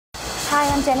Hi,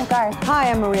 I'm Jenny Garth.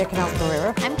 Hi, I'm Maria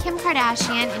Canal-Pereira. I'm Kim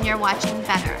Kardashian, and you're watching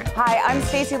Better. Hi, I'm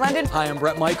Stacey London. Hi, I'm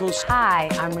Brett Michaels. Hi,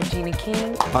 I'm Regina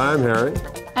King. Hi, I'm Harry.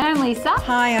 And I'm Lisa.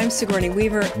 Hi, I'm Sigourney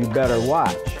Weaver. You better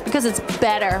watch. Because it's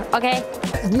better, okay?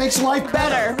 It makes life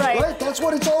better, right? That's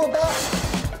what it's all about.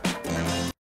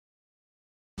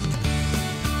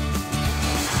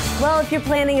 Well, if you're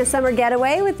planning a summer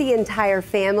getaway with the entire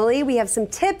family, we have some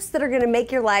tips that are going to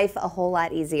make your life a whole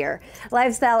lot easier.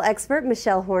 Lifestyle expert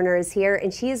Michele Horner is here,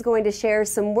 and she is going to share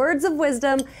some words of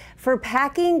wisdom for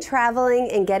packing, traveling,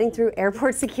 and getting through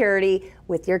airport security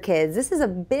with your kids. This is a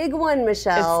big one,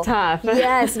 Michele. It's tough.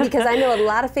 Yes, because I know a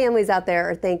lot of families out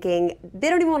there are thinking they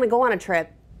don't even want to go on a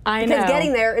trip. I know. Because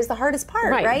getting there is the hardest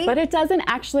part, right? But it doesn't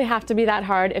actually have to be that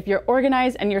hard if you're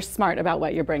organized and you're smart about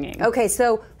what you're bringing. Okay,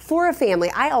 so for a family,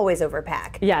 I always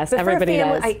overpack. Yes, but everybody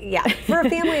does. For a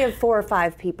family of 4 or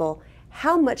 5 people,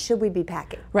 how much should we be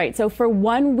packing? Right, so for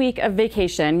 1 week of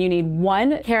vacation, you need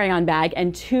 1 carry-on bag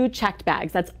and 2 checked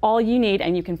bags. That's all you need,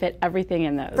 and you can fit everything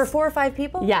in those. For 4 or 5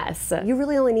 people? Yes. You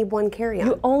really only need 1 carry-on.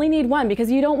 You only need 1 because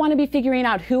you don't want to be figuring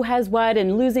out who has what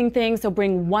and losing things, so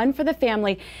bring 1 for the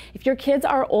family. If your kids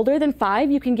are older than 5,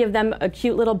 you can give them a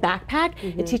cute little backpack.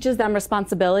 It teaches them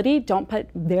responsibility. Don't put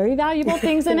very valuable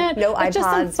things in it. No but iPods, just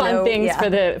some fun things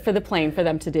for the plane for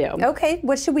them to do. Okay,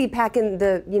 what should we pack in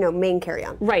the main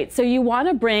carry-on? Right, so you want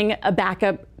to bring a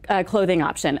backup clothing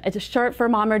option. It's a shirt for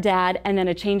mom or dad and then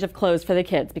a change of clothes for the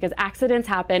kids because accidents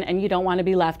happen and you don't want to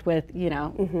be left with,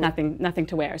 nothing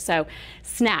to wear. So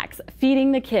snacks,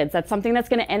 feeding the kids, that's something that's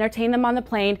going to entertain them on the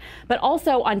plane, but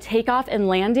also on takeoff and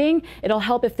landing, it'll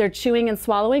help if they're chewing and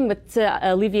swallowing to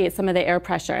alleviate some of the air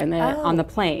pressure on the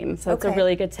plane. So it's a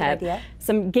really good tip. Good idea.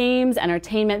 Some games,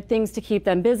 entertainment, things to keep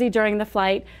them busy during the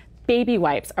flight. Baby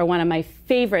wipes are one of my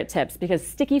favorite tips because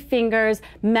sticky fingers,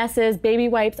 messes, baby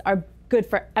wipes are good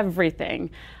for everything.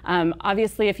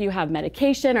 Obviously, if you have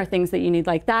medication or things that you need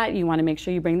like that, you want to make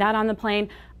sure you bring that on the plane.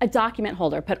 A document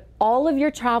holder. Put all of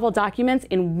your travel documents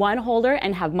in 1 holder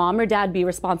and have mom or dad be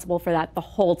responsible for that the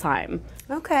whole time.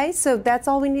 Okay, so that's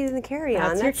all we need in the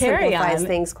carry-on. That's your carry-on. Simplifies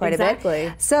things quite a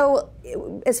bit. So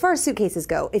as far as suitcases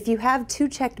go, if you have 2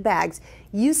 checked bags,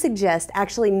 you suggest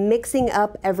actually mixing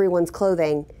up everyone's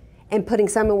clothing and putting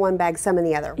some in 1 bag, some in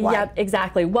the other. Why? Yep,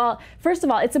 exactly. Well, first of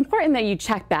all, it's important that you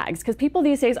check bags because people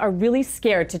these days are really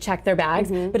scared to check their bags.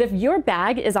 But if your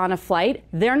bag is on a flight,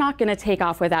 they're not going to take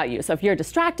off without you. So if you're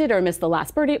distracted or miss the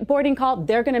last boarding call,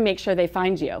 they're going to make sure they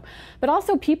find you. But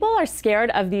also, people are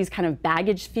scared of these kind of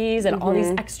baggage fees and all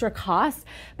these extra costs.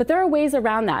 But there are ways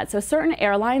around that. So certain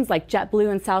airlines like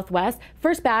JetBlue and Southwest,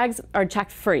 first bags are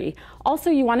checked free.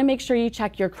 Also, you want to make sure you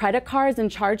check your credit cards and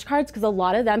charge cards because a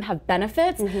lot of them have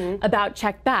benefits about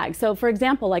checked bags. So for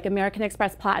example, like American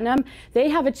Express Platinum, they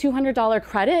have a $200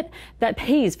 credit that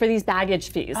pays for these baggage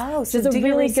fees. Oh, so which is do a your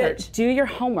really research. good, do your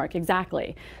homework,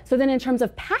 exactly. So then in terms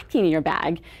of packing your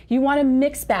bag, you want to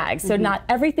mix bags. So not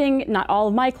everything, not all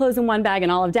of my clothes in 1 bag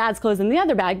and all of dad's clothes in the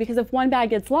other bag, because if 1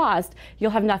 bag gets lost, you'll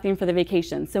have nothing for the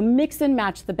vacation. So mix and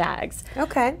match the bags.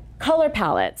 Okay. Color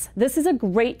palettes. This is a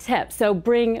great tip. So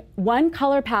bring 1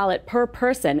 color palette per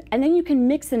person, and then you can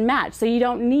mix and match. So you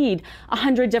don't need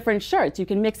 100 different shirts. You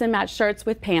can mix and match shirts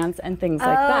with pants and things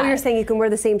like that. Oh, you're saying you can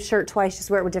wear the same shirt twice, just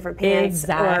wear it with different pants.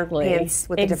 Exactly. Or pants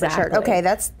with a different shirt. Okay,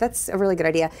 that's a really good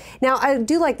idea. Now, I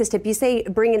do like this tip. You say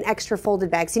bring an extra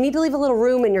folded bag. So you need to leave a little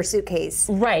room in your suitcase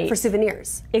for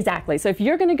souvenirs. Exactly. So if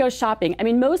you're going to go shopping, I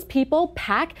mean, most people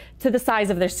pack to the size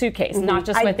of their suitcase, not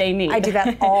just what they need. I do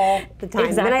that all the time.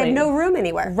 Exactly. And I have no room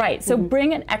anywhere. Right. So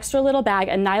bring an extra little bag,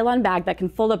 a nylon bag that can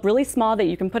fold up really small that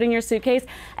you can put in your suitcase,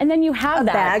 and then you have a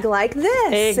bag like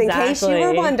this, in case you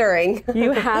were wondering.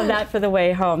 You have that for the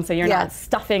way home, so you're not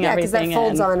stuffing everything in. because that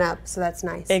folds on up, so that's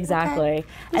nice. Exactly. Okay.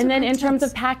 And then in terms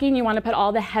of packing, you want to put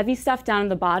all the heavy stuff down at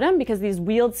the bottom because these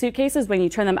wheeled suitcases, when you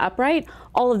turn them upright,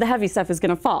 all of the heavy stuff is going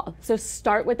to fall. So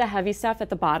start with the heavy stuff at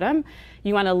the bottom.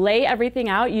 You want to lay everything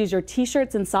out. Use your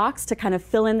t-shirts and socks to kind of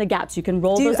fill in the gaps. You can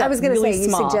roll those up. I was going to say, you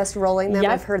small. suggest rolling them.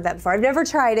 I've heard that before. I've never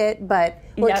tried it, but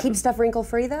will it keep stuff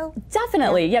wrinkle-free though?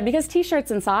 Definitely, yeah, because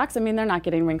t-shirts and socks, I mean, they're not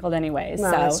getting wrinkled anyways.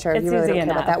 No, so that's true. it's you really easy don't care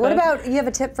enough. about that. What about, you have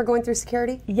a tip for going through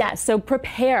security? Yes, so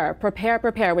prepare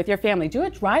with your family. Do a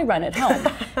dry run at home.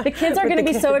 The kids are going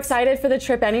to be so excited for the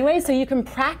trip anyway, so you can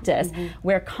practice.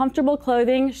 Wear comfortable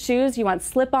clothing, shoes. You want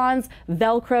slip-ons,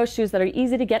 Velcro shoes that are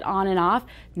easy to get on and off.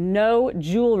 No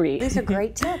jewelry. These are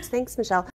great tips. Thanks, Michele.